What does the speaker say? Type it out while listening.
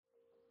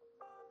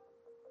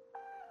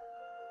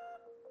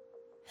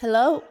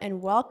Hello,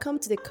 and welcome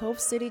to the Cove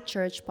City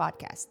Church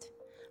podcast.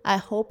 I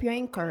hope you're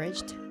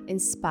encouraged,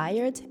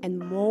 inspired, and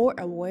more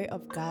aware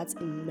of God's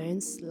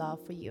immense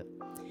love for you.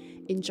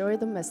 Enjoy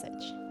the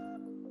message.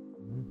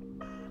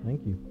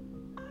 Thank you.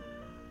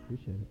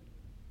 Appreciate it.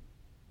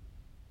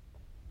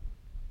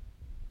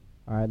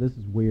 All right, this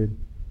is weird.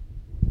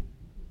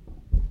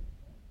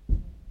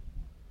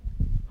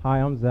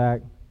 Hi, I'm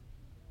Zach.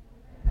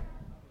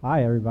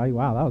 Hi, everybody.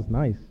 Wow, that was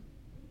nice.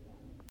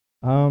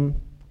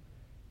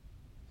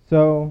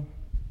 So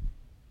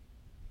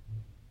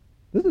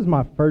this is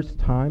my first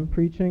time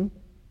preaching,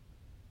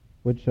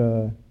 which,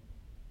 man,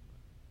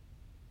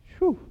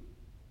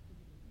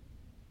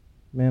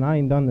 I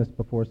ain't done this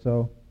before,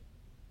 so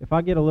if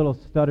I get a little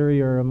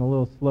stuttery or I'm a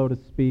little slow to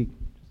speak,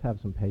 just have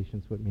some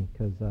patience with me,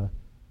 because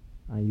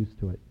I'm used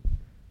to it.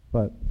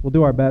 But we'll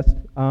do our best.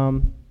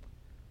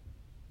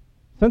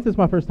 Since it's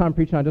my first time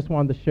preaching, I just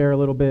wanted to share a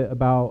little bit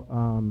about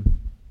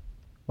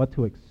what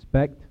to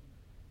expect,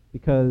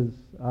 because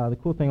the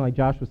cool thing, like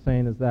Josh was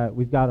saying, is that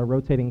we've got a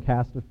rotating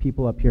cast of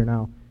people up here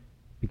now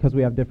because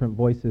we have different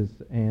voices,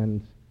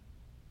 and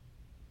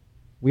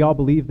we all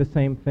believe the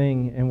same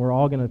thing, and we're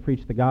all going to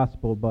preach the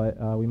gospel, but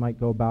we might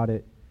go about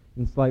it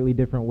in slightly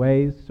different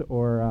ways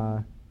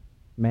or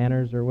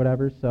manners or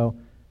whatever. So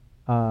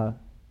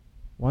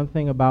one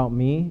thing about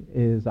me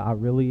is I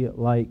really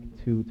like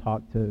to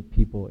talk to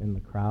people in the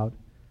crowd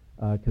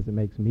because it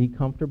makes me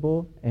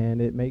comfortable, and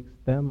it makes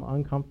them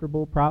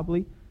uncomfortable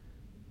probably.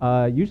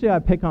 Usually I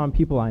pick on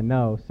people I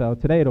know, so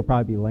today it'll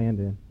probably be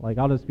Landon. Like,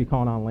 I'll just be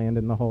calling on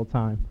Landon the whole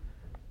time.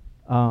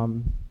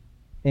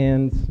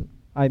 And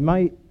I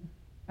might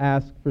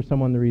ask for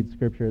someone to read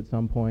scripture at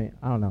some point.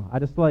 I don't know. I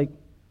just like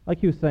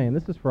he was saying,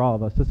 this is for all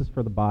of us. This is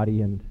for the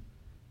body, and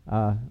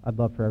I'd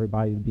love for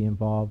everybody to be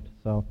involved.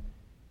 So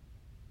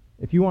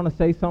if you want to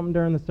say something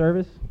during the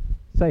service,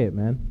 say it,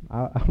 man.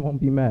 I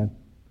won't be mad.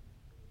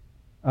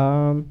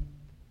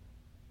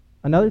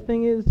 Another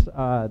thing is,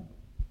 I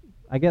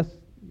guess,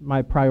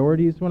 my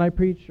priorities when I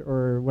preach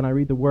or when I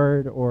read the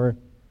word, or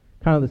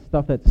kind of the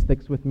stuff that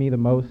sticks with me the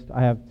most.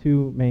 I have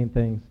two main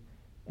things,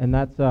 and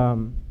that's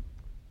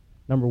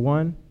number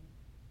one,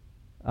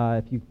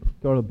 if you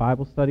go to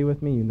Bible study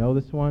with me, you know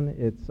this one.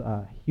 It's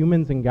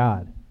humans and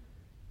God,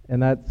 and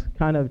that's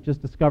kind of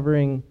just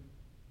discovering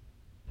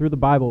through the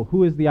Bible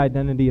who is the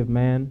identity of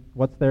man,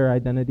 what's their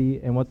identity,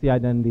 and what's the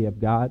identity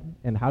of God,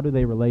 and how do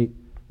they relate,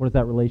 what does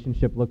that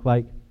relationship look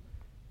like.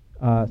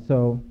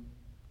 So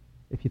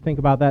if you think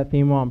about that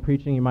theme while I'm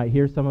preaching, you might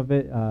hear some of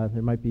it.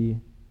 There might be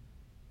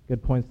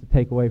good points to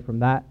take away from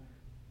that.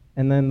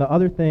 And then the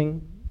other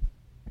thing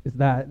is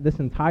that this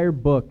entire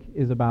book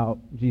is about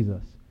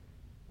Jesus.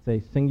 It's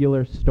a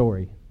singular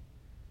story.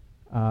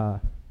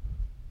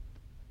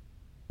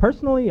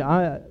 Personally,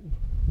 I'm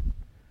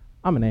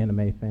an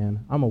anime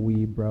fan. I'm a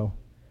weeb, bro.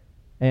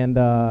 And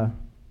I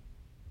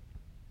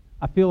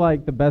feel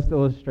like the best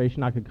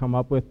illustration I could come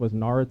up with was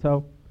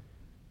Naruto.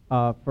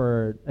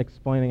 For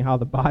explaining how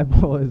the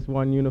Bible is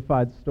one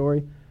unified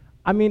story.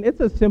 I mean, it's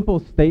a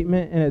simple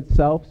statement in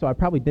itself, so I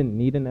probably didn't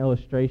need an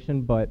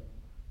illustration, but,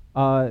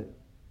 so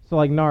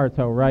like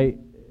Naruto, right?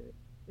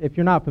 If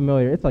you're not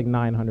familiar, it's like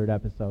 900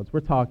 episodes. We're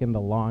talking the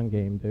long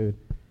game, dude.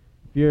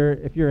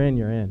 If you're in,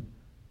 you're in.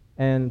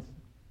 And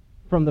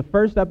from the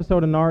first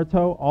episode of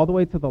Naruto all the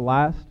way to the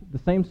last, the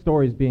same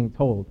story is being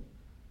told.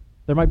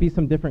 There might be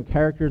some different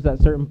characters at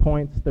certain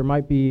points. There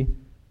might be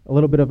a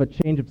little bit of a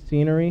change of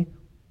scenery,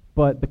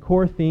 but the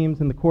core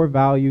themes and the core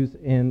values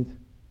and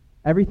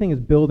everything is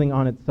building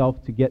on itself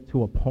to get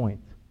to a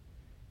point.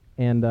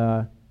 And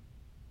the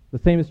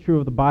same is true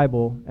of the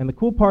Bible. And the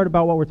cool part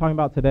about what we're talking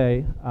about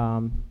today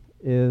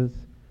is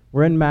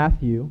we're in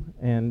Matthew,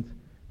 and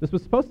this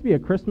was supposed to be a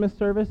Christmas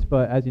service,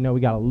 but as you know,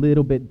 we got a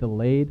little bit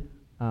delayed.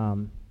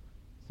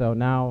 So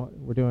now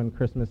we're doing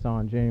Christmas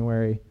on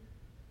January.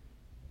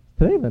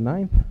 Today the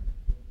 9th?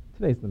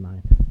 Today's the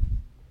 9th.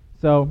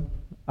 So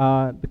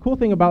the cool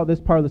thing about this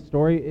part of the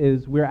story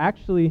is we're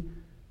actually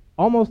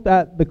almost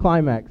at the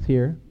climax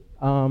here.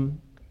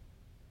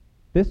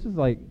 This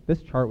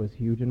chart was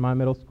huge in my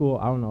middle school.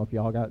 I don't know if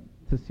y'all got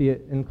to see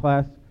it in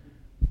class,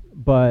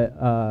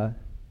 but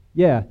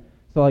yeah.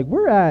 So like we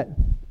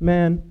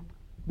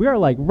are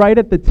like right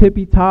at the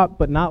tippy top,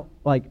 but not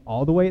like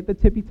all the way at the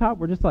tippy top.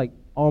 We're just like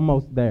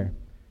almost there.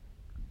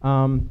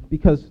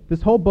 Because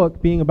this whole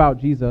book being about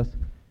Jesus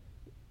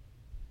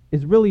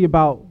is really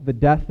about the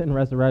death and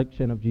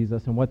resurrection of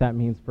Jesus and what that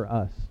means for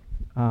us.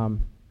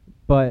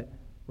 But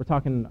we're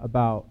talking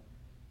about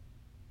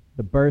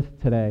the birth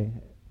today.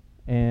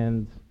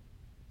 And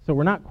so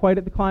we're not quite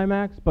at the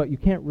climax, but you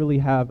can't really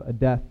have a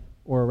death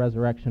or a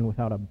resurrection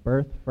without a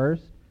birth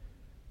first.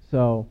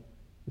 So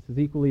this is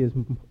equally as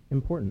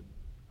important.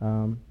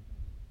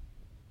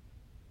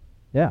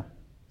 Yeah.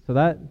 So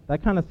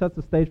that kind of sets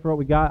the stage for what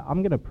we got.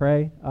 I'm going to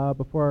pray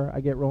before I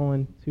get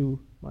rolling too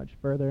much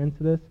further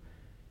into this.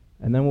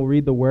 And then we'll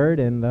read the word,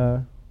 and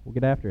we'll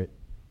get after it.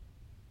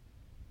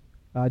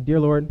 Dear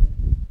Lord,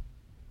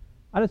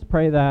 I just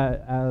pray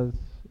that as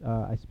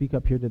I speak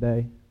up here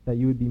today, that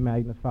you would be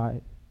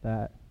magnified,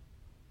 that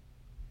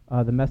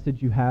the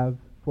message you have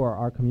for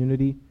our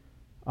community,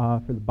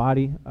 for the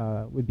body,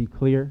 would be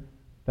clear,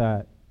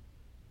 that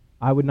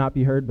I would not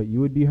be heard, but you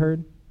would be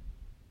heard.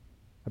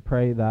 I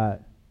pray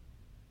that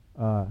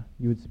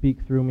you would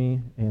speak through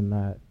me, and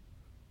that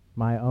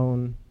my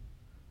own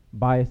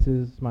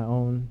biases, my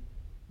own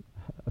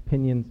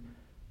opinions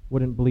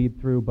wouldn't bleed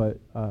through, but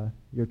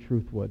your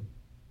truth would.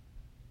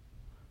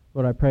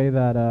 Lord, I pray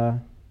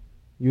that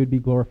you would be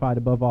glorified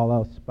above all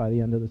else by the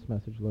end of this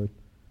message, Lord.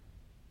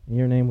 In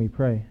your name we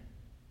pray.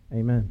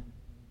 Amen.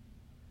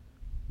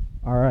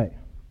 All right.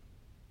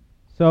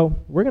 So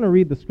we're going to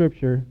read the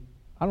scripture.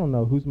 I don't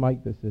know whose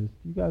mic this is.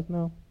 Do you guys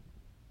know?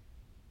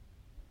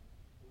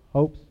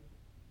 Hope's?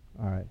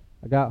 All right.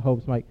 I got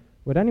Hope's mic.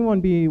 Would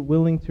anyone be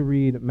willing to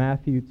read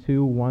Matthew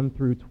 2, 1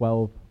 through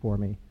 12 for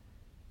me?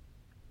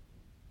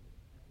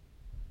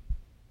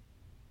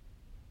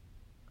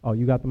 Oh,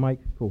 you got the mic?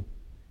 Cool.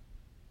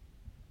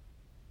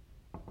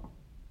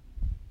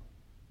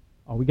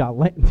 Oh, we got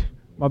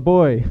my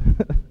boy.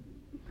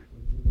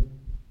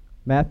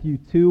 Matthew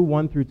 2,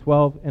 1 through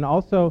 12. And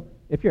also,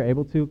 if you're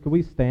able to, could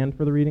we stand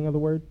for the reading of the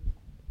word?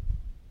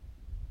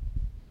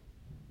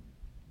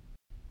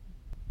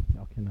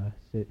 Y'all can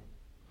sit.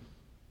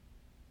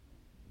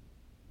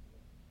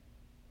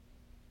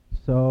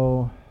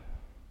 So,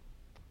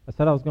 I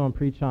said I was going to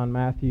preach on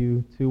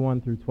Matthew 2,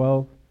 1 through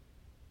 12,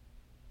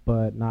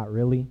 but not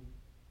really,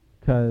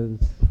 because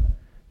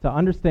to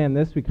understand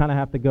this, we kind of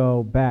have to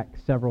go back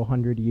several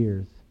hundred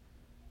years.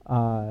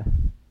 Because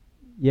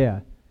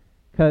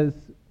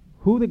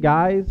who the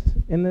guys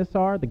in this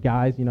are, the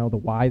guys, the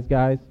wise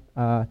guys,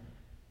 to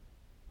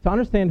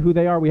understand who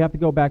they are, we have to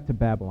go back to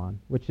Babylon,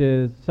 which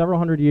is several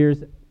hundred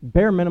years,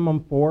 bare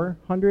minimum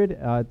 400.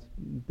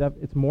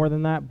 It's more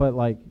than that, but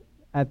like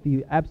at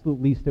the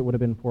absolute least, it would have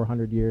been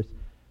 400 years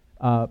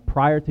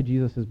prior to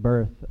Jesus'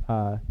 birth.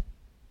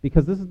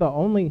 Because this is the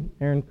only,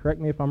 Aaron, correct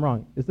me if I'm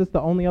wrong, is this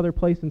the only other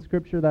place in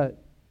Scripture that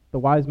the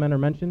wise men are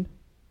mentioned?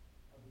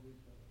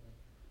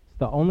 It's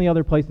the only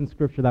other place in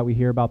Scripture that we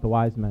hear about the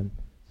wise men.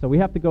 So we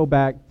have to go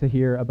back to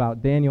hear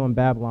about Daniel and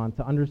Babylon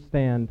to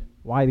understand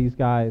why these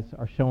guys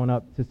are showing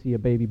up to see a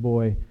baby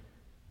boy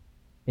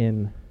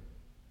in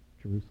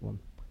Jerusalem.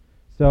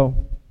 So,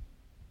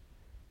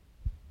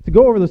 to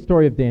go over the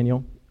story of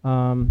Daniel,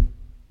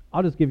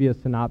 I'll just give you a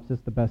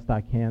synopsis the best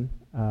I can.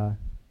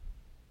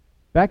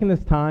 Back in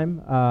this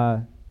time,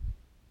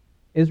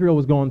 Israel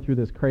was going through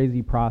this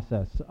crazy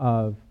process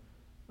of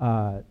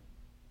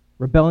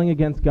rebelling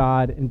against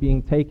God and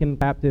being taken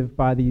captive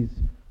by these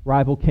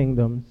rival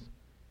kingdoms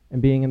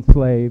and being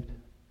enslaved.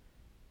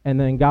 And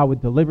then God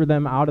would deliver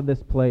them out of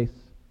this place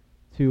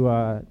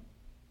to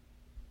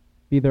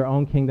be their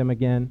own kingdom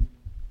again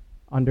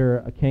under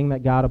a king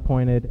that God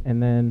appointed,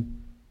 and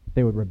then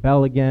they would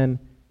rebel again.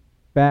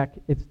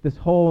 It's this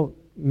whole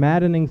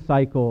maddening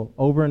cycle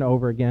over and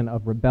over again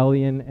of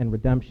rebellion and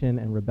redemption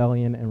and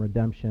rebellion and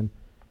redemption.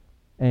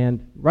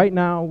 And right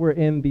now we're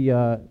in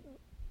the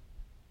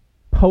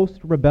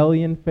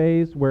post-rebellion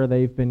phase where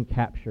they've been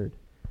captured.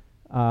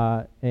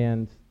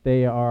 And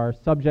they are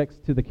subjects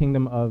to the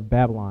kingdom of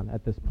Babylon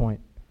at this point.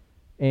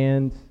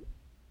 And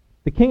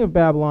the king of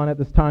Babylon at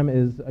this time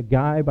is a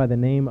guy by the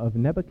name of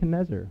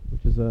Nebuchadnezzar,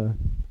 which is a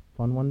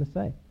fun one to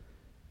say.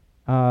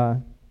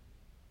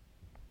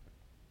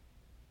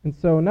 And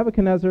so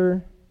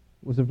Nebuchadnezzar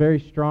was a very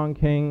strong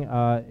king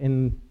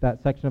in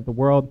that section of the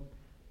world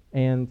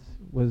and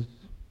was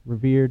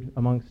revered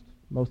amongst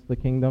most of the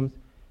kingdoms.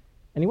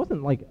 And he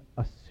wasn't like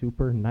a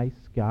super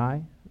nice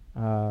guy.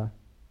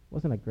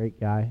 Wasn't a great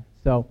guy.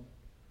 So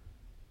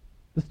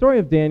the story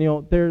of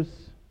Daniel, there's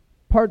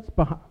parts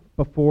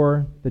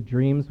before the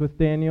dreams with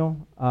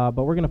Daniel,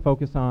 but we're going to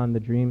focus on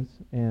the dreams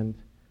and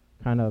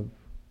kind of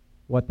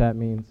what that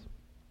means.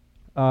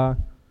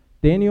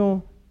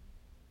 Daniel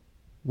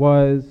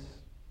was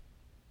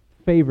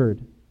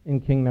favored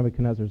in King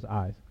Nebuchadnezzar's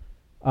eyes.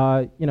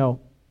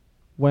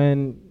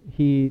 When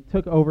he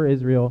took over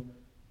Israel,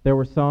 there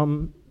were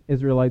some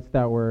Israelites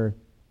that were,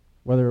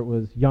 whether it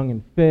was young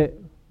and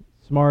fit,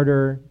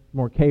 smarter,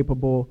 more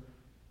capable,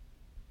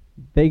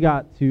 they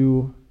got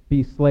to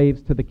be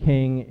slaves to the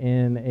king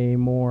in a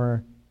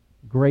more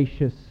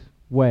gracious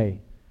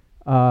way.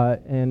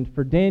 And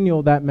for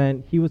Daniel, that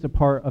meant he was a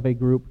part of a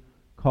group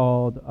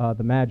called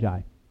the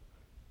Magi.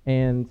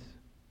 And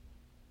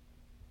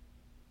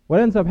what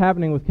ends up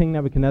happening with King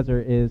Nebuchadnezzar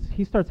is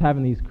he starts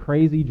having these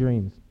crazy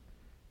dreams,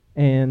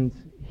 and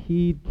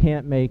he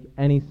can't make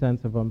any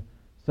sense of them.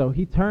 So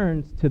he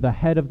turns to the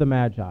head of the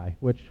Magi,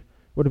 which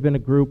would have been a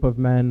group of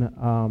men,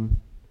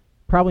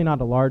 probably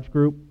not a large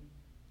group,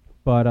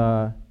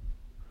 but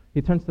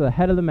he turns to the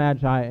head of the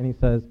Magi and he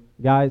says,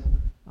 "Guys,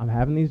 I'm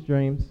having these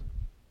dreams.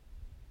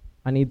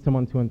 I need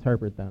someone to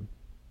interpret them."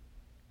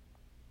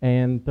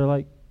 And they're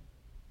like,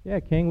 "Yeah,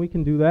 King, we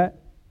can do that."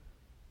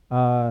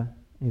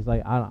 He's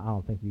like, I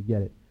don't think you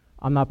get it.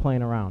 I'm not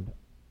playing around.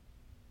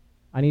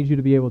 I need you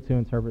to be able to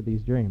interpret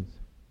these dreams,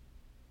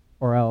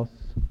 or else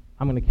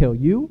I'm going to kill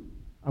you,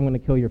 I'm going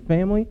to kill your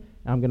family,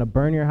 and I'm going to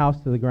burn your house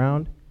to the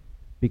ground,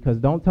 because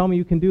don't tell me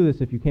you can do this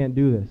if you can't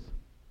do this.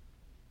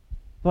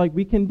 It's like,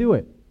 we can do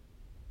it.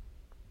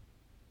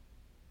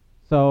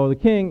 So the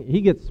king, he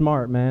gets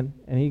smart, man,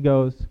 and he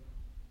goes,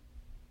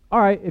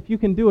 all right, if you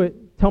can do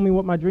it, tell me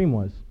what my dream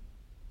was.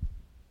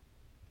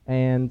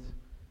 And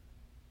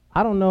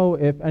I don't know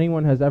if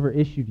anyone has ever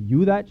issued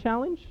you that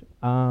challenge.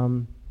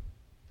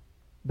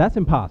 That's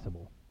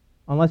impossible,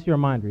 unless you're a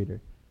mind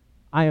reader.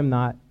 I am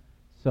not,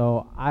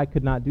 so I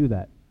could not do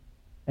that.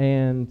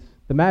 And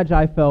the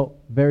Magi felt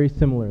very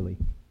similarly.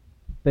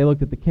 They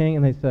looked at the king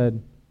and they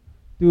said,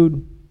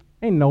 dude,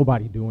 ain't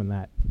nobody doing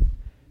that.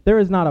 There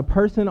is not a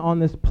person on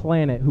this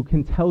planet who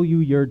can tell you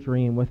your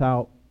dream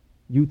without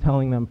you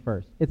telling them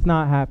first. It's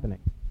not happening.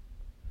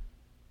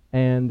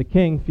 And the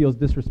king feels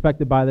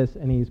disrespected by this,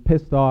 and he's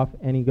pissed off,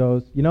 and he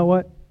goes, you know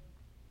what?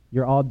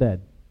 You're all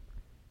dead.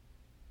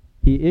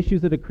 He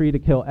issues a decree to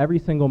kill every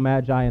single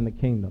Magi in the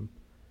kingdom.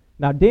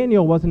 Now,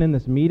 Daniel wasn't in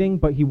this meeting,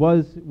 but he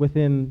was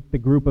within the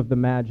group of the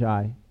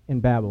Magi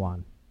in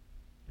Babylon.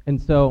 And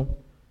so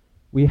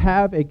we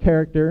have a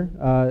character,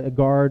 a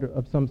guard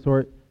of some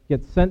sort,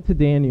 gets sent to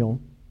Daniel,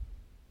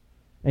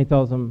 and he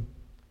tells him,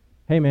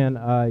 hey man,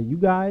 you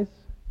guys,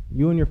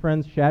 you and your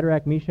friends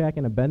Shadrach, Meshach,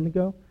 and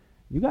Abednego,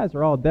 you guys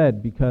are all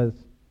dead, because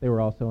they were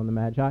also in the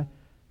Magi.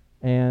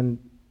 And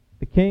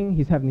the king,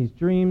 he's having these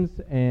dreams,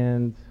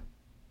 and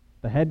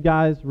the head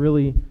guys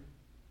really,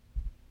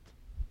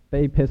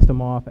 they pissed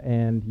him off,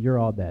 and you're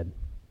all dead.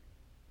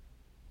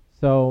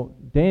 So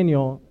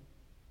Daniel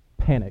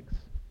panics,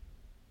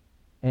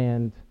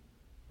 and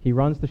he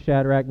runs to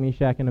Shadrach,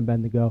 Meshach, and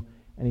Abednego,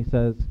 and he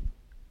says,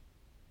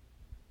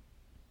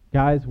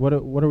 guys, what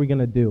are we going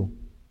to do?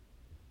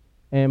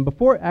 And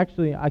before,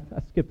 actually, I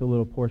skipped a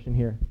little portion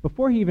here.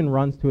 Before he even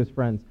runs to his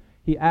friends,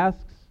 he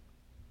asks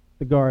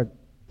the guard,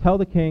 tell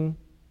the king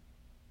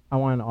I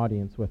want an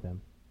audience with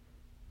him.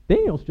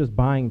 Daniel's just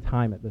buying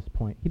time at this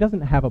point. He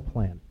doesn't have a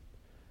plan.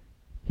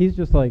 He's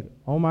just like,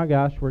 oh my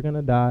gosh, we're going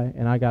to die,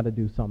 and I got to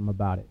do something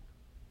about it.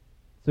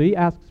 So he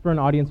asks for an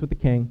audience with the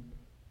king,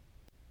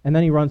 and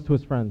then he runs to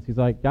his friends. He's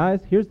like, guys,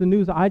 here's the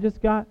news I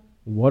just got.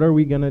 What are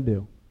we going to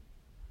do?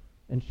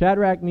 And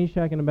Shadrach,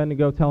 Meshach, and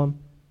Abednego tell him,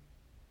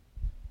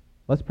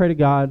 let's pray to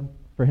God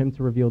for him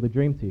to reveal the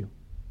dream to you.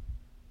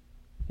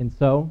 And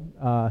so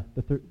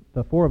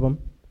the four of them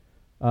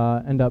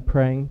end up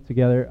praying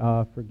together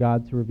for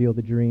God to reveal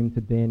the dream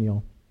to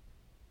Daniel.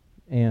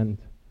 And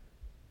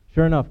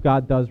sure enough,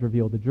 God does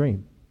reveal the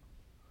dream.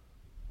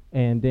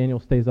 And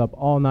Daniel stays up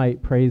all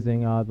night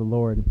praising the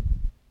Lord,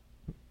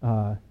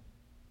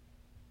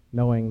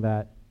 knowing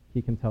that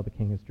he can tell the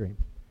king his dream.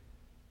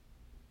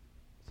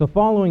 So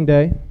following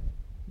day,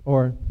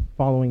 or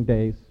following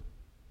days,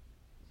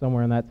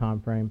 somewhere in that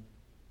time frame,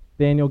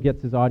 Daniel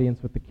gets his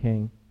audience with the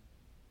king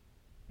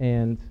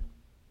and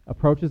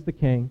approaches the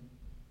king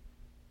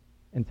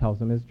and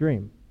tells him his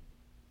dream.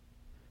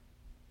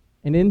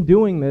 And in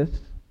doing this,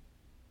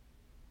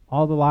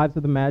 all the lives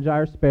of the Magi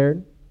are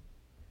spared,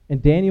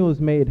 and Daniel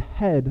is made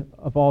head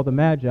of all the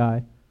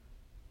Magi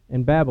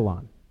in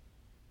Babylon.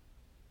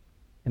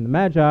 And the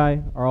Magi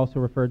are also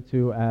referred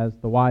to as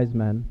the wise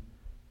men,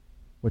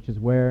 which is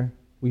where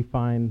we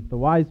find the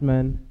wise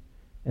men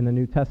in the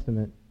New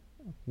Testament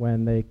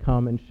when they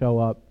come and show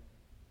up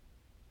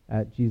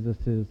at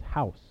Jesus'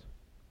 house.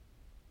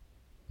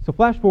 So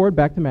flash forward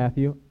back to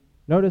Matthew.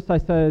 Notice I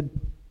said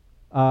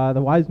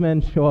the wise men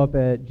show up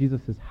at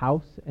Jesus'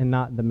 house and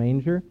not the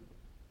manger.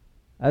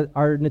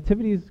 Our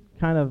nativities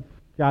kind of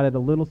got it a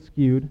little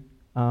skewed.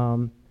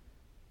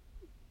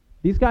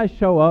 These guys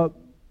show up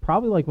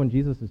probably like when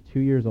Jesus is 2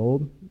 years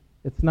old.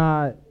 It's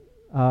not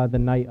the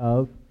night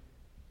of.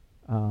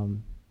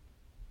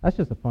 That's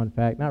just a fun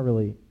fact, not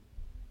really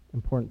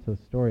important to the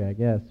story, I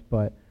guess.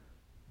 But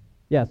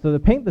yeah, so to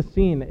paint the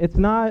scene, it's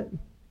not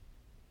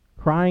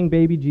crying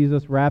baby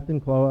Jesus wrapped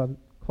in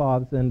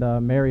cloths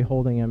and Mary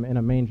holding him in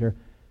a manger.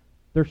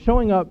 They're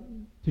showing up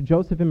to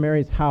Joseph and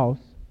Mary's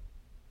house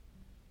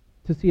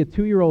to see a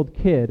 2-year-old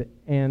kid.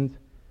 And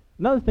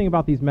another thing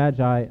about these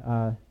Magi,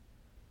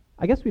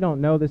 I guess we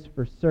don't know this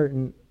for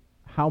certain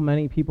how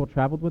many people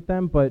traveled with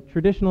them, but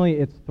traditionally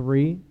it's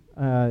 3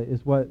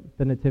 is what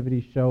the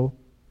nativities show.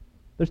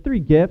 There's 3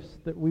 gifts.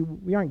 That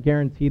we aren't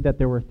guaranteed that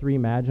there were 3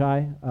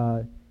 Magi.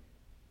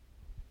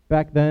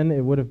 Back then,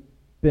 it would have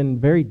been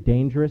very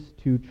dangerous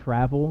to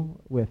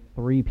travel with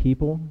 3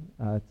 people.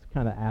 It's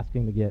kind of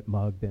asking to get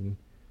mugged and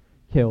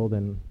killed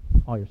and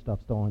all your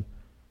stuff stolen.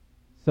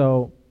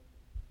 So,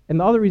 and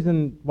the other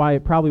reason why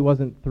it probably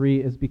wasn't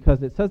 3 is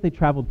because it says they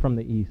traveled from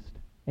the east.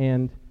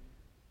 And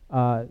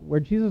where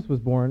Jesus was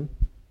born,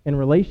 in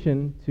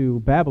relation to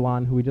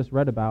Babylon, who we just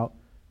read about,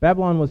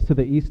 Babylon was to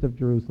the east of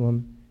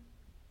Jerusalem.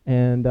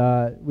 And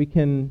we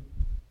can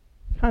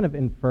kind of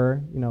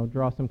infer,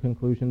 draw some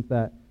conclusions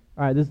that,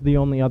 all right, this is the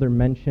only other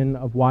mention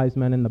of wise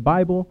men in the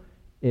Bible.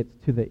 It's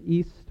to the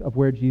east of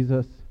where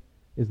Jesus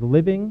is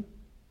living.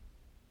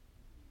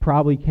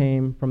 Probably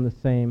came from the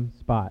same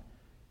spot.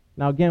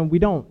 Now, again, we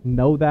don't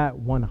know that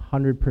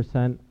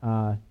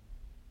 100%.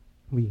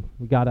 We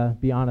got to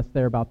be honest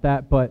there about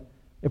that. But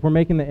if we're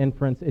making the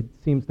inference, it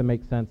seems to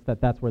make sense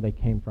that that's where they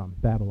came from,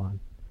 Babylon.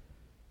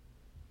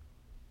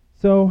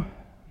 So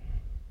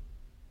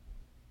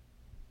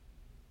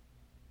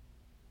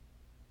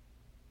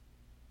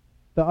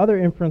the other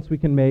inference we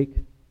can make,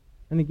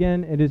 and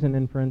again, it is an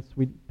inference,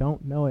 we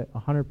don't know it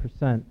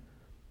 100%,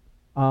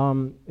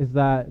 is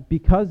that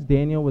because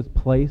Daniel was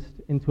placed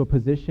into a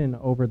position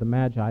over the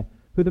Magi,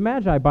 who the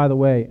Magi, by the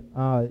way,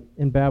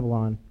 in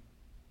Babylon,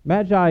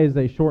 Magi is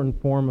a shortened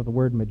form of the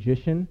word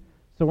magician,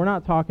 so we're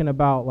not talking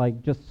about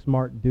like just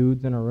smart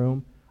dudes in a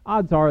room.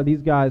 Odds are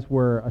these guys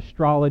were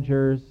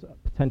astrologers,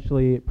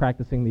 potentially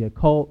practicing the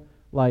occult.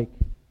 Like,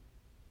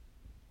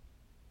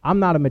 I'm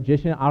not a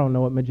magician. I don't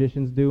know what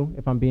magicians do,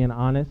 if I'm being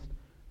honest.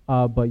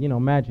 But, you know,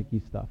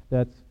 magic-y stuff.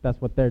 That's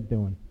what they're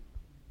doing.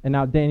 And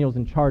now Daniel's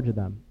in charge of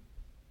them.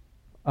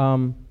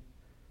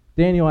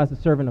 Daniel, as a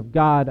servant of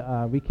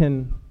God, we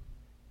can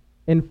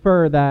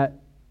infer that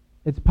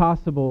it's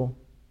possible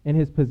in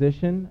his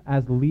position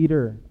as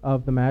leader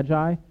of the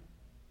Magi,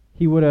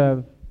 he would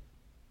have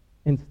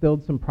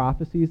instilled some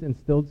prophecies,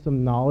 instilled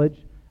some knowledge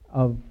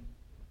of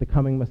the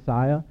coming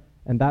Messiah,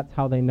 and that's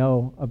how they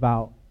know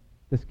about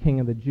this King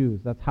of the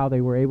Jews. That's how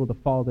they were able to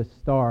follow this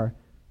star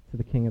to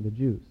the King of the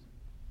Jews.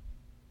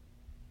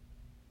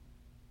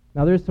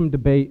 Now, there's some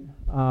debate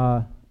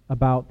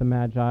about the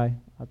Magi.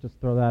 I'll just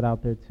throw that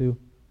out there, too.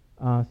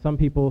 Some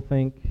people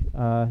think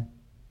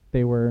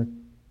they were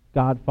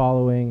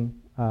God-following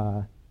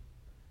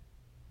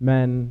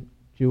men,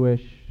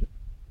 Jewish.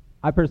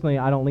 I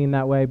don't lean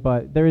that way,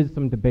 but there is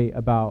some debate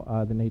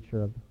about the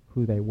nature of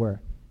who they were.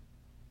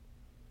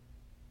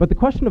 But the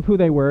question of who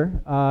they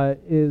were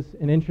is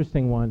an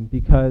interesting one,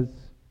 because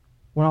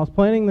when I was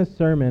planning this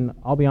sermon,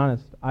 I'll be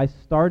honest, I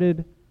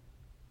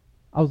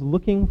was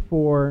looking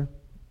for,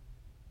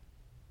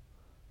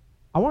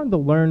 I wanted to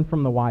learn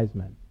from the wise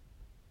men.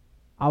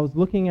 I was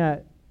looking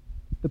at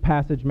the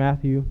passage,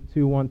 Matthew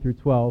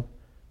 2:1-12,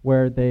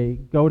 where they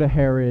go to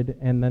Herod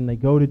and then they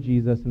go to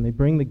Jesus and they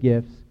bring the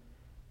gifts.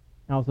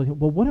 And I was like,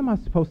 well, what am I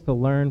supposed to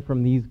learn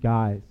from these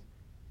guys?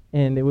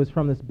 And it was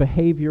from this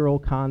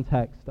behavioral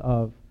context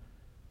of,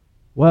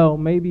 well,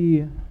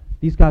 maybe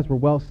these guys were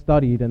well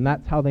studied and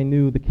that's how they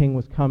knew the king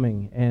was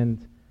coming.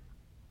 And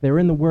they were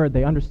in the Word,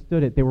 they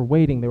understood it, they were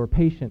waiting, they were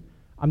patient.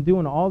 I'm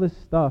doing all this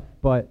stuff,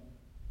 but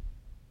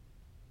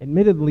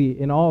admittedly,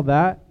 in all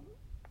that,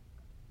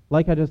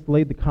 like I just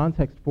laid the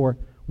context for,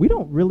 we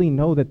don't really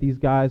know that these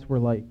guys were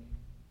like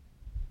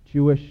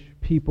Jewish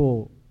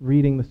people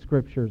reading the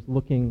scriptures,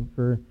 looking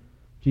for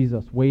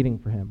Jesus, waiting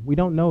for him. We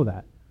don't know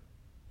that.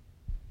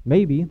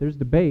 Maybe, there's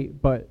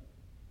debate, but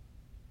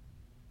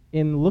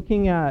in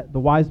looking at the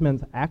wise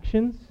men's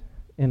actions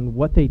and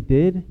what they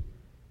did,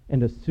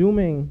 and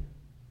assuming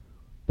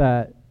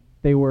that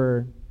they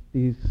were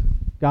these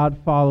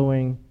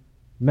God-following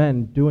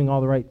men doing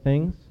all the right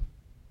things,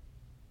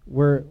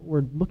 we're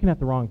looking at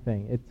the wrong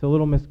thing. It's a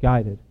little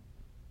misguided.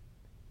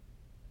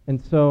 And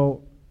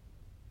so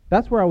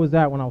that's where I was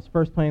at when I was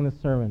first planning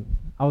this sermon.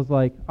 I was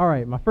like, all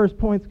right, my first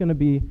point's going to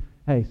be,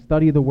 hey,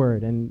 study the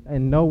Word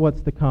and know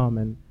what's to come.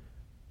 And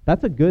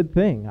that's a good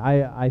thing.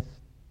 I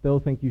still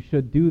think you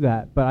should do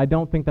that, but I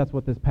don't think that's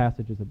what this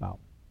passage is about.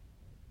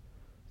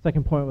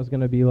 Second point was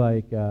going to be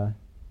like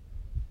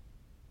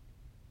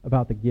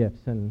about the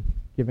gifts and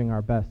giving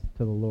our best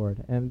to the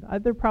Lord. And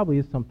there probably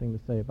is something to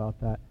say about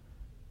that.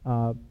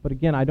 But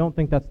again, I don't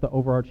think that's the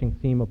overarching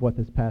theme of what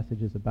this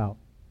passage is about.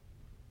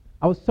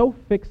 I was so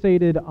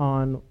fixated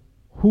on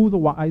who the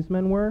wise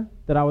men were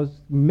that I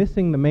was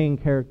missing the main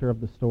character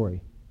of the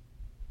story.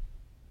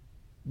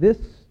 This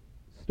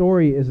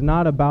story is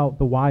not about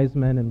the wise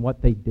men and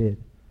what they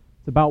did.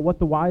 It's about what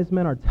the wise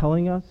men are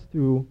telling us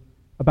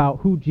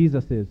about who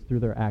Jesus is through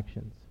their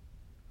actions.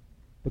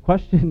 The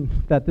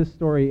question that this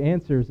story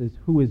answers is,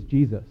 who is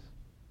Jesus?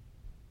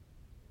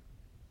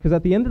 Because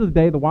at the end of the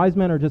day, the wise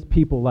men are just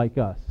people like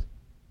us.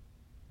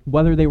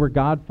 Whether they were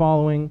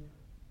God-following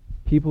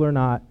people or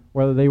not,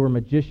 whether they were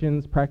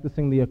magicians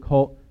practicing the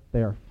occult,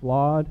 they are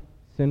flawed,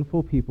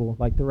 sinful people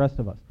like the rest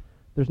of us.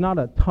 There's not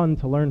a ton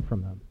to learn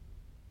from them.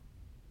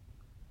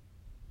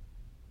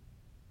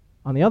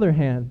 On the other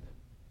hand,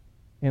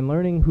 in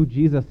learning who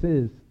Jesus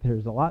is,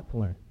 there's a lot to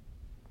learn.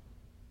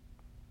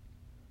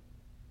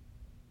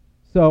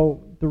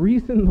 So the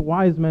reason the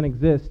wise men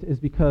exist is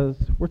because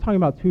we're talking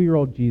about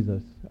 2-year-old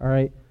Jesus, all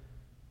right?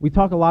 We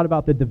talk a lot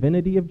about the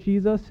divinity of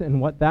Jesus and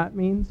what that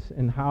means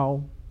and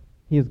how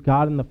he is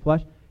God in the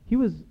flesh.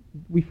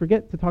 We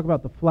forget to talk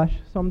about the flesh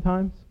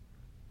sometimes.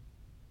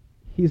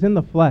 He's in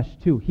the flesh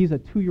too. He's a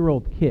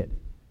 2-year-old kid.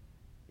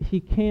 He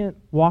can't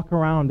walk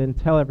around and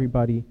tell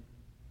everybody,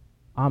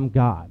 I'm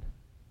God.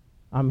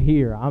 I'm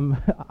here.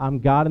 I'm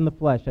God in the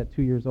flesh at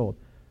 2 years old.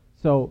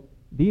 So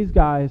these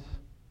guys,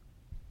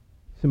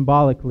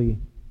 symbolically,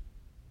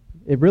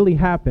 it really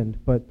happened,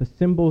 but the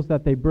symbols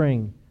that they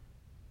bring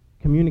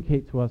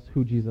communicate to us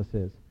who Jesus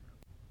is.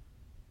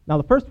 Now,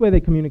 the first way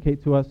they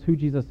communicate to us who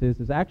Jesus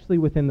is actually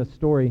within the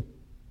story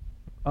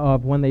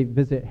of when they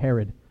visit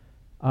Herod.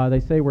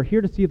 They say, we're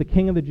here to see the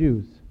King of the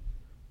Jews.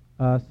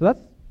 So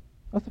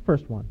that's the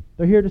first one.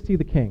 They're here to see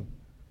the king.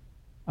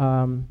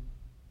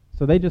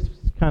 So they just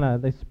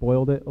they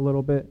spoiled it a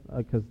little bit,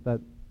 because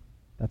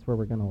that's where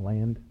we're going to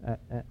land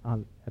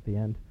at the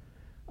end.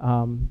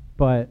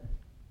 But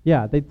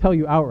yeah, they tell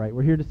you outright,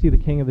 we're here to see the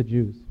King of the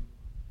Jews.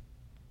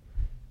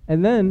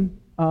 And then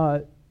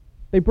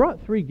they brought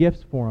 3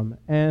 gifts for him,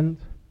 and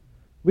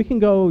we can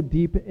go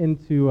deep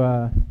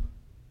into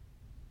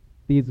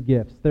these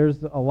gifts.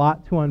 There's a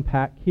lot to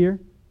unpack here,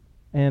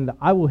 and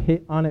I will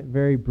hit on it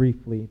very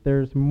briefly.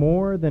 There's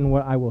more than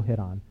what I will hit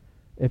on.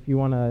 If you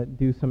want to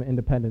do some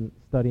independent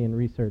study and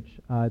research,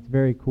 it's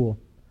very cool.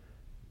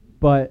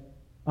 But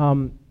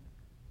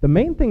the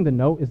main thing to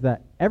note is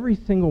that every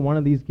single one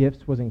of these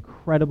gifts was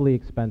incredibly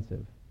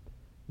expensive.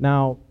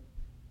 Now,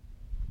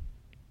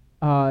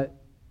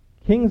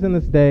 kings in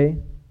this day,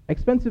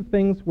 expensive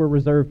things were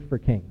reserved for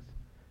kings.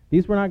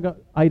 These were not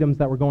items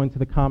that were going to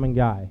the common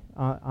guy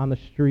on the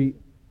street,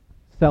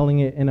 selling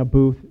it in a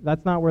booth.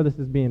 That's not where this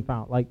is being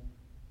found. Like,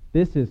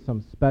 this is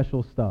some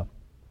special stuff.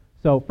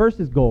 So first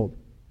is gold.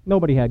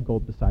 Nobody had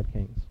gold beside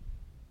kings.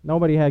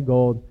 Nobody had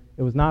gold.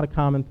 It was not a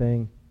common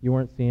thing. You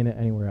weren't seeing it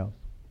anywhere else.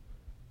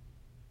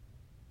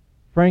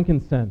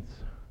 Frankincense.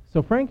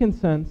 So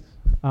frankincense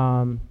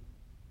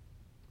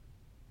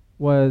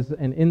was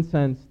an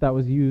incense that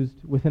was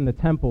used within the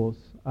temples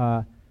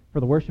for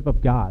the worship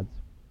of gods.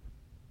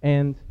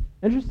 And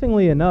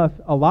interestingly enough,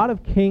 a lot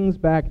of kings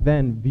back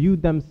then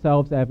viewed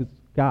themselves as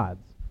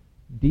gods,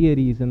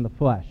 deities in the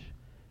flesh.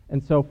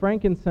 And so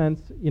frankincense,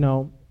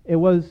 it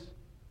was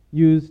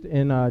used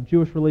in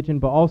Jewish religion,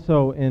 but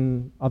also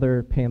in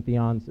other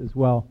pantheons as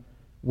well,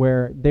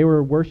 where they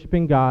were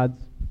worshiping gods,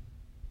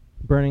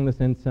 burning this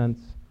incense,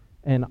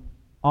 and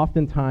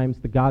oftentimes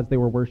the gods they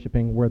were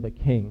worshiping were the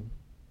king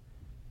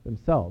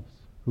themselves,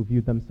 who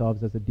viewed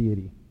themselves as a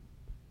deity.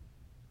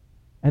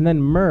 And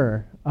then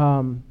myrrh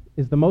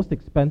is the most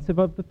expensive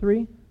of the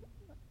 3,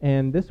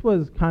 and this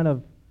was kind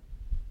of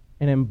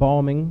an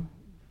embalming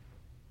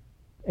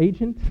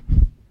agent.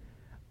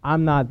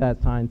 I'm not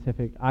that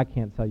scientific. I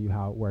can't tell you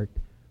how it worked,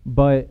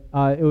 but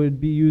it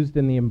would be used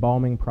in the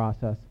embalming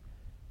process.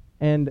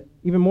 And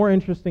even more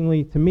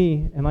interestingly to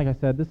me, and like I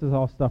said, this is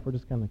all stuff we're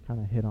just going to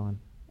kind of hit on,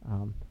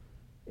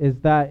 is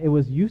that it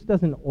was used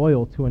as an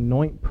oil to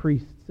anoint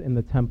priests in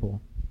the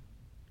temple.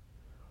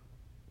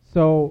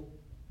 So,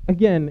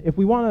 again, if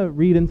we want to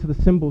read into the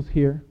symbols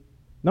here,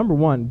 number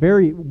one,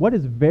 what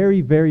is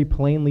very, very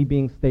plainly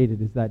being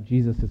stated is that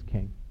Jesus is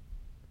king.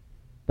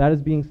 That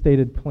is being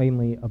stated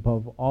plainly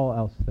above all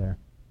else there.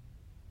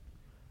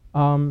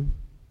 And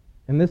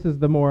this is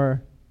the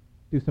more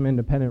do some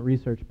independent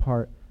research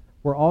part.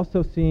 We're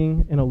also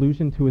seeing an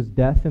allusion to his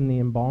death in the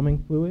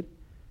embalming fluid.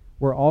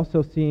 We're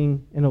also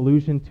seeing an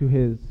allusion to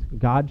his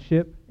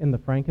godship in the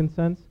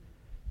frankincense.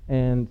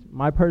 And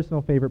my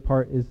personal favorite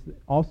part is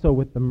also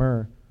with the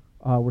myrrh.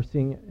 We're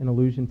seeing an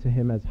allusion to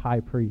him as high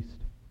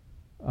priest,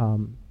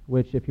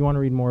 which if you want to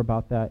read more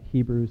about that,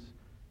 Hebrews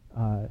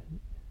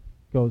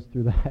goes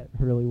through that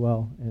really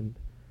well. And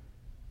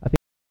I think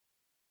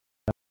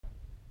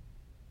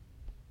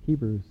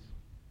Hebrews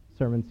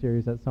sermon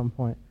series at some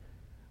point.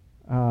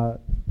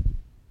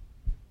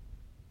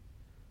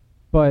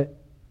 But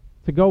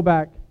to go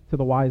back to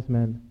the wise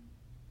men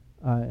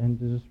and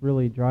to just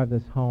really drive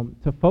this home,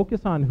 to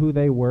focus on who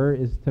they were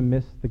is to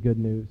miss the good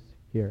news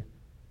here.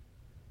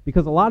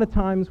 Because a lot of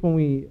times when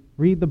we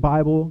read the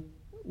Bible,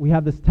 we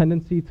have this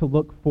tendency to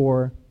look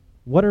for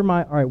what are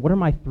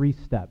my 3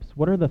 steps?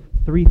 What are the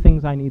 3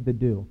 things I need to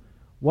do?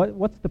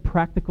 What's the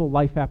practical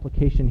life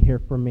application here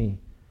for me?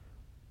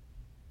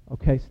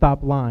 Okay,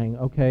 stop lying.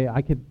 Okay,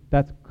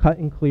 that's cut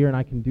and clear and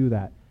I can do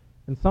that.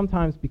 And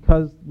sometimes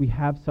because we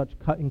have such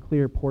cut and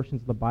clear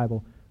portions of the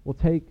Bible, we'll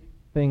take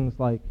things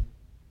like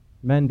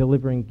men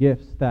delivering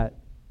gifts that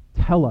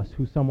tell us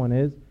who someone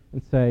is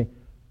and say,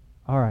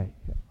 all right,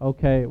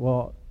 okay,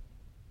 well,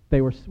 they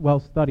were well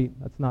studied.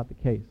 That's not the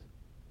case.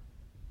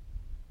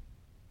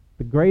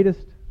 The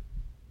greatest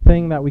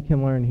thing that we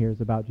can learn here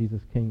is about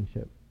Jesus'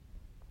 kingship.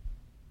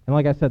 And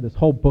like I said, this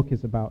whole book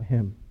is about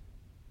him.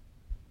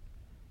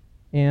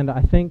 And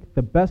I think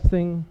the best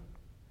thing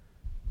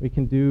we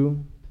can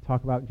do to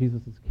talk about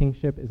Jesus'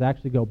 kingship is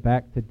actually go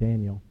back to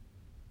Daniel.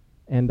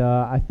 And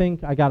I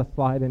think I got a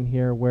slide in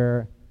here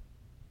where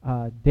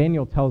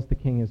Daniel tells the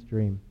king his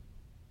dream.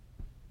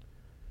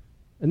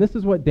 And this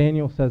is what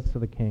Daniel says to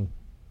the king.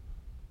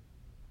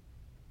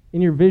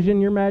 In your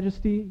vision, your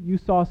majesty, you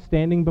saw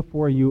standing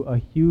before you a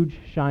huge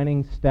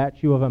shining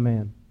statue of a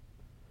man.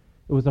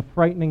 It was a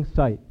frightening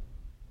sight.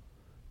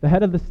 The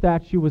head of the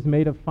statue was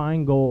made of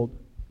fine gold.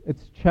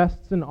 Its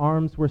chests and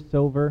arms were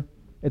silver.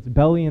 Its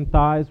belly and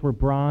thighs were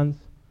bronze.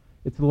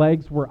 Its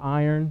legs were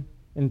iron,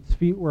 and its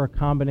feet were a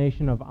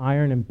combination of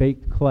iron and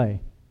baked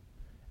clay.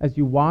 As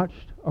you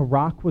watched, a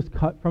rock was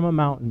cut from a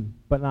mountain,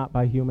 but not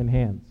by human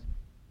hands.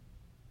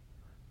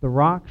 The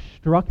rock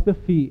struck the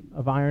feet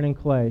of iron and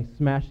clay,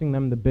 smashing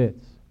them to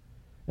bits,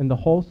 and the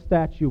whole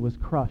statue was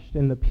crushed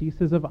in the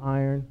pieces of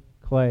iron,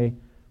 clay,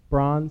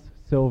 bronze,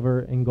 silver,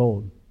 and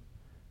gold.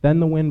 Then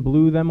the wind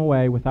blew them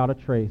away without a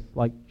trace,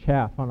 like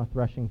chaff on a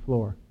threshing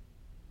floor.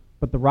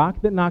 But the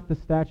rock that knocked the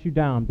statue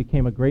down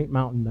became a great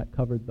mountain that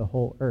covered the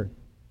whole earth.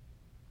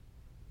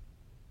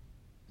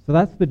 So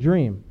that's the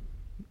dream.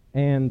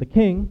 And the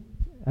king,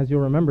 as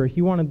you'll remember,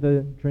 he wanted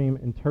the dream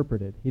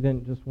interpreted. He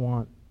didn't just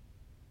want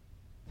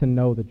to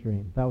know the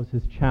dream. That was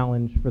his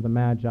challenge for the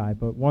Magi.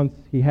 But once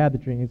he had the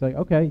dream, he's like,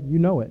 okay, you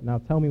know it. Now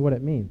tell me what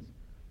it means.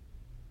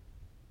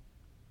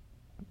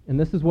 And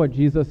this is what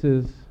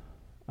Jesus'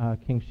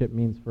 kingship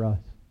means for us.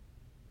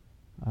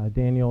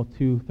 Daniel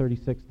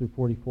 2:36 through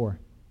 44.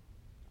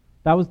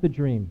 That was the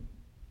dream.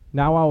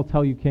 Now I will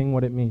tell you, King,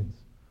 what it means.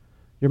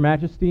 Your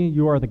Majesty,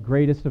 you are the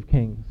greatest of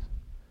kings.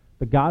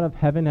 The God of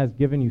heaven has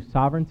given you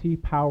sovereignty,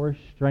 power,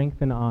 strength,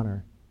 and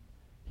honor.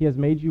 He has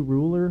made you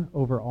ruler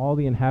over all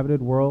the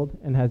inhabited world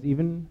and has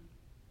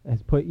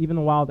put even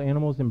the wild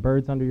animals and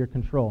birds under your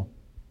control.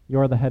 You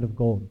are the head of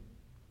gold.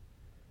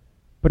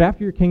 But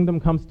after your kingdom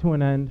comes to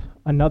an end,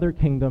 another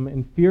kingdom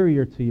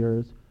inferior to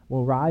yours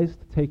will rise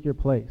to take your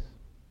place.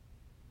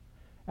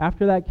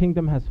 After that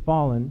kingdom has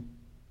fallen,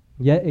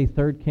 yet a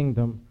third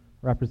kingdom,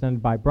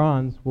 represented by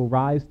bronze, will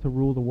rise to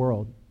rule the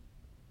world.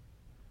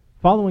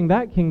 Following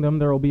that kingdom,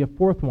 there will be a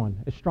fourth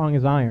one, as strong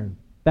as iron.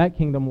 That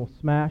kingdom will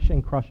smash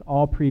and crush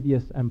all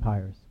previous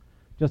empires,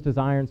 just as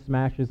iron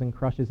smashes and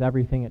crushes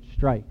everything it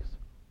strikes.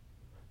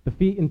 The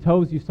feet and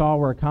toes you saw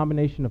were a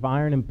combination of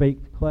iron and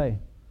baked clay,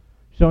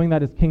 showing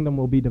that his kingdom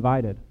will be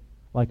divided.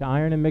 Like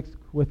iron and mixed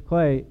with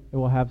clay, it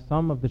will have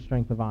some of the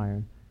strength of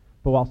iron.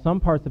 But while some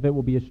parts of it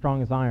will be as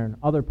strong as iron,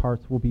 other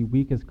parts will be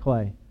weak as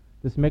clay.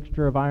 This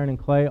mixture of iron and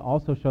clay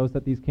also shows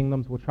that these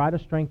kingdoms will try to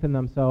strengthen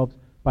themselves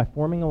by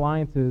forming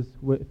alliances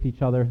with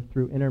each other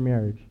through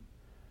intermarriage.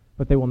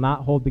 But they will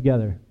not hold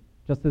together,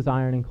 just as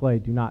iron and clay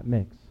do not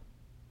mix.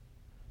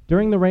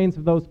 During the reigns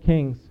of those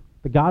kings,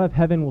 the God of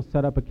heaven will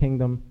set up a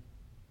kingdom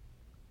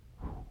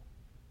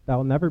that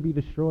will never be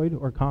destroyed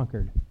or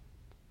conquered.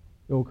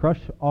 It will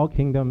crush all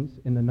kingdoms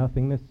into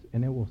nothingness,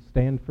 and it will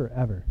stand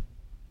forever.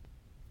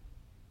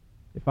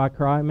 If I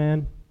cry,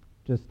 man,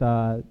 just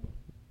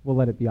we'll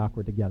let it be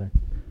awkward together.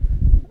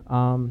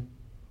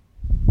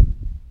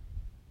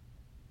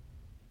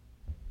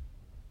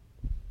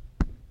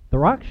 The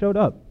rock showed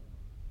up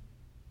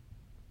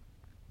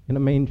in a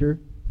manger,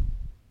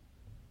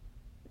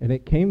 and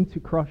it came to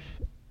crush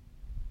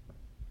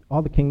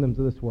all the kingdoms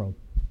of this world.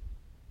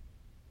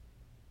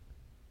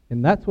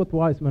 And that's what the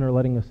wise men are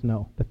letting us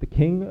know, that the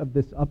king of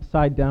this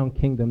upside-down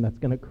kingdom that's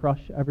going to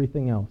crush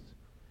everything else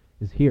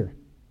is here.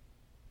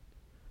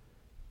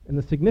 And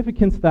the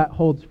significance that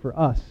holds for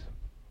us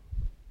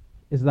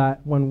is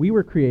that when we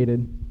were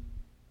created,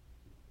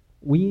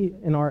 we,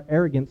 in our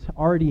arrogance,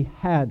 already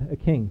had a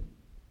king.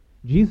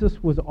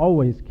 Jesus was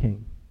always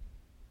king.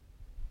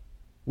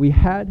 We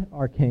had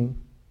our king,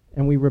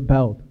 and we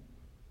rebelled.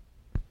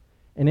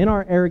 And in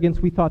our arrogance,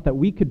 we thought that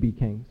we could be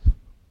kings.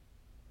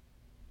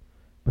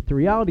 But the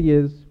reality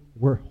is,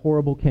 we're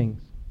horrible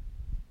kings.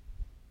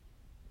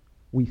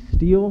 We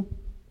steal,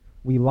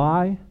 we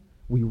lie,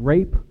 we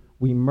rape,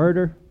 we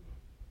murder.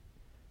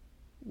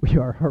 We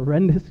are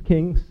horrendous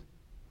kings.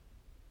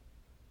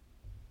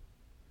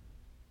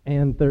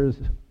 And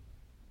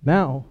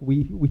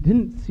we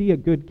didn't see a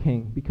good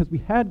king because we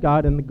had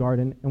God in the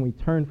garden and we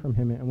turned from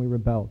him and we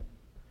rebelled.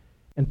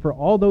 And for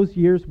all those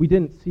years, we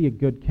didn't see a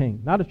good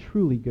king, not a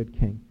truly good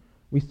king.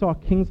 We saw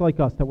kings like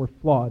us that were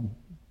flawed.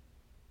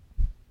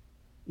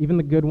 Even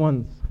the good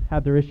ones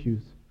had their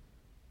issues.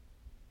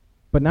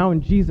 But now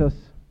in Jesus,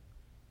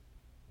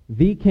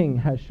 the king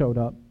has showed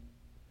up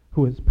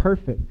who is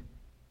perfect,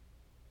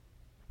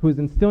 who is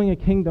instilling a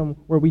kingdom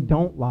where we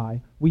don't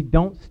lie, we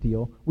don't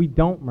steal, we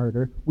don't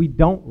murder, we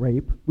don't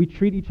rape, we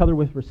treat each other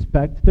with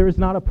respect, there is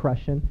not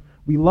oppression,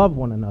 we love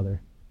one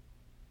another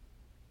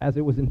as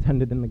it was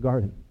intended in the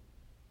garden.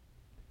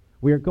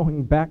 We are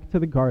going back to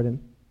the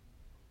garden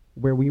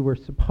where we were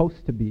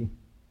supposed to be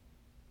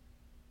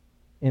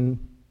in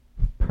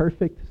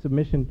perfect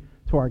submission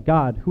to our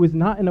God, who is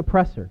not an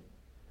oppressor,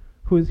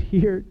 who is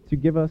here to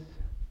give us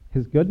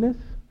his goodness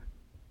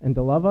and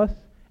to love us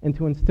and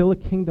to instill a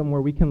kingdom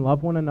where we can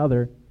love one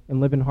another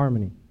and live in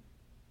harmony.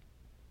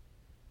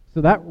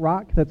 So that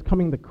rock that's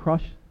coming to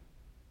crush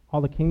all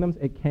the kingdoms,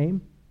 it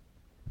came,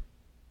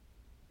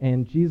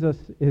 and Jesus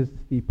is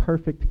the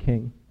perfect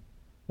king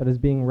that is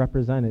being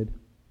represented,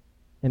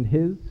 and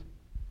his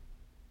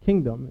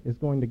kingdom is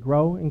going to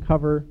grow and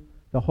cover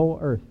the whole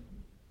earth.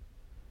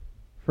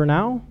 For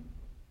now,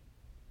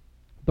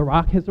 the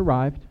rock has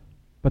arrived,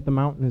 but the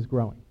mountain is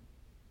growing,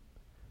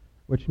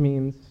 which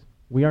means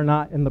we are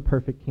not in the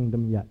perfect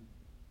kingdom yet.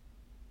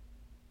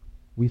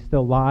 We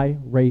still lie,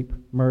 rape,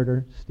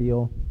 murder,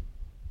 steal,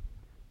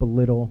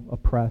 belittle,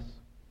 oppress.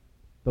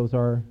 Those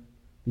are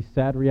the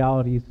sad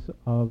realities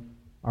of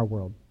our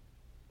world.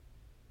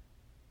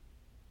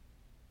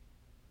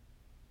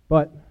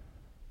 But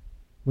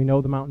we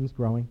know the mountain's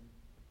growing,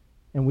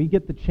 and we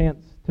get the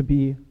chance to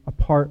be a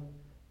part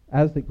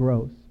as it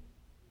grows,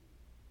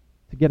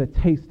 to get a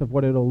taste of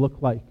what it'll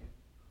look like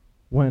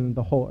when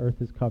the whole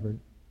earth is covered.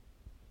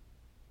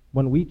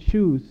 When we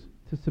choose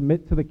to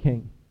submit to the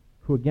king,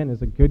 who again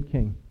is a good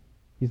king,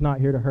 he's not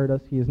here to hurt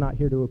us, he is not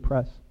here to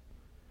oppress.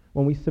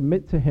 When we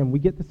submit to him, we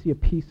get to see a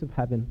piece of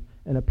heaven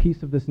and a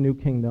piece of this new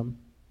kingdom.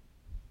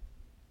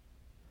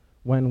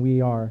 When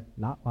we are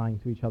not lying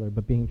to each other,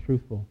 but being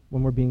truthful,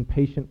 when we're being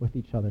patient with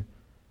each other,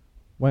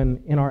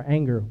 when in our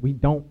anger we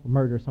don't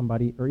murder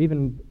somebody, or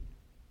even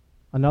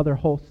another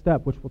whole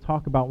step, which we'll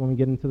talk about when we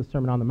get into the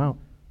Sermon on the Mount,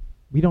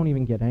 we don't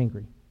even get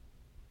angry.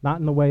 Not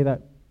in the way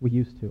that we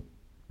used to.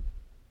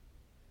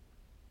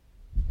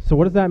 So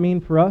what does that mean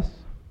for us?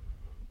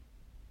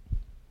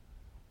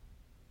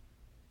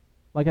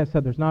 Like I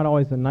said, there's not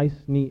always a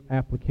nice, neat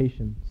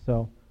application.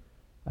 So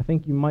I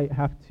think you might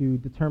have to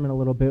determine a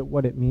little bit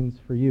what it means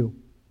for you.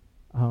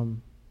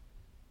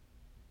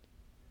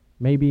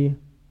 Maybe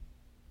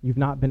you've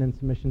not been in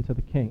submission to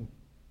the king.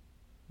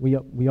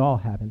 We all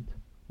haven't.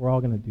 We're all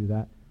going to do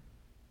that.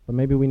 But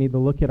maybe we need to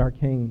look at our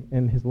king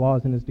and his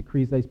laws and his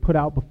decrees that he's put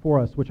out before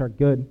us, which are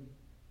good,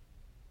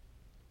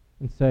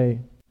 and say,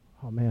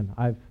 oh man,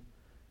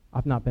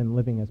 I've not been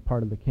living as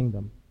part of the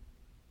kingdom.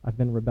 I've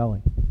been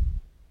rebelling.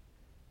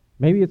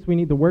 Maybe it's we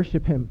need to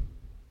worship him.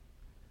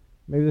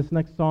 Maybe this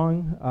next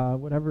song,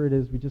 whatever it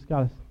is, we just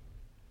got to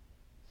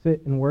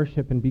sit and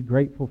worship and be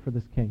grateful for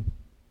this king.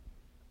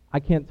 I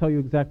can't tell you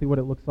exactly what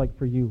it looks like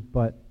for you,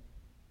 but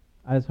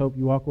I just hope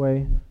you walk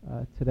away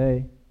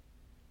today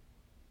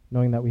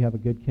knowing that we have a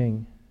good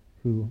king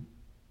who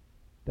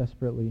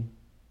desperately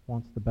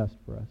wants the best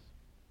for us.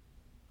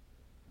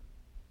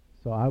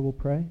 So I will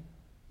pray,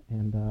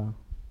 and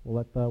we'll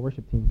let the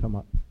worship team come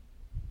up.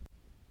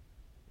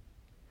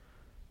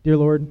 Dear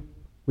Lord,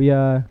 we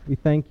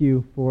thank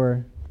you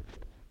for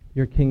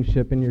your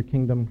kingship and your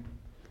kingdom.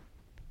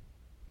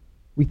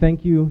 We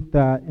thank you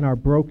that in our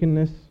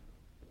brokenness,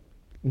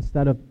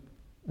 instead of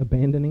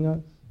abandoning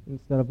us,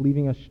 instead of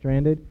leaving us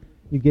stranded,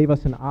 you gave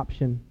us an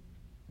option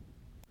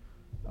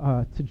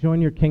to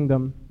join your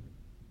kingdom,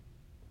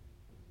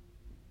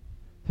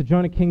 to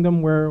join a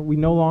kingdom where we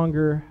no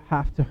longer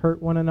have to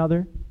hurt one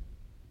another,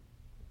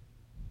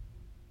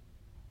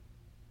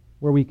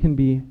 where we can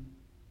be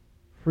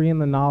free in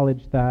the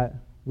knowledge that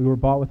we were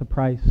bought with a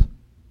price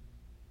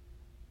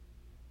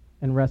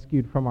and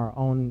rescued from our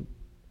own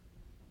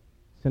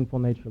sinful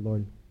nature,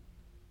 Lord.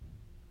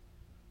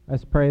 I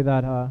just pray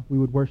that we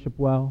would worship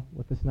well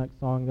with this next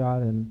song,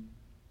 God, and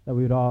that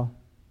we would all,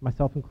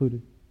 myself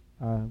included,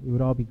 we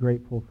would all be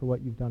grateful for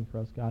what you've done for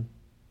us, God.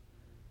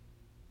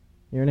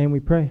 In your name we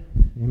pray.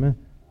 Amen.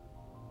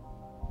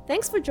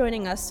 Thanks for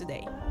joining us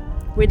today.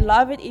 We'd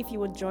love it if you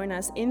would join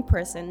us in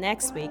person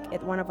next week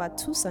at one of our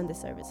 2 Sunday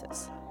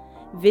services.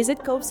 Visit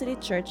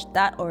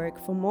covecitychurch.org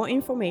for more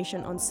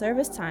information on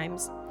service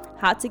times,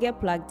 how to get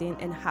plugged in,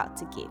 and how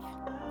to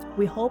give.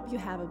 We hope you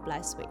have a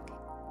blessed week.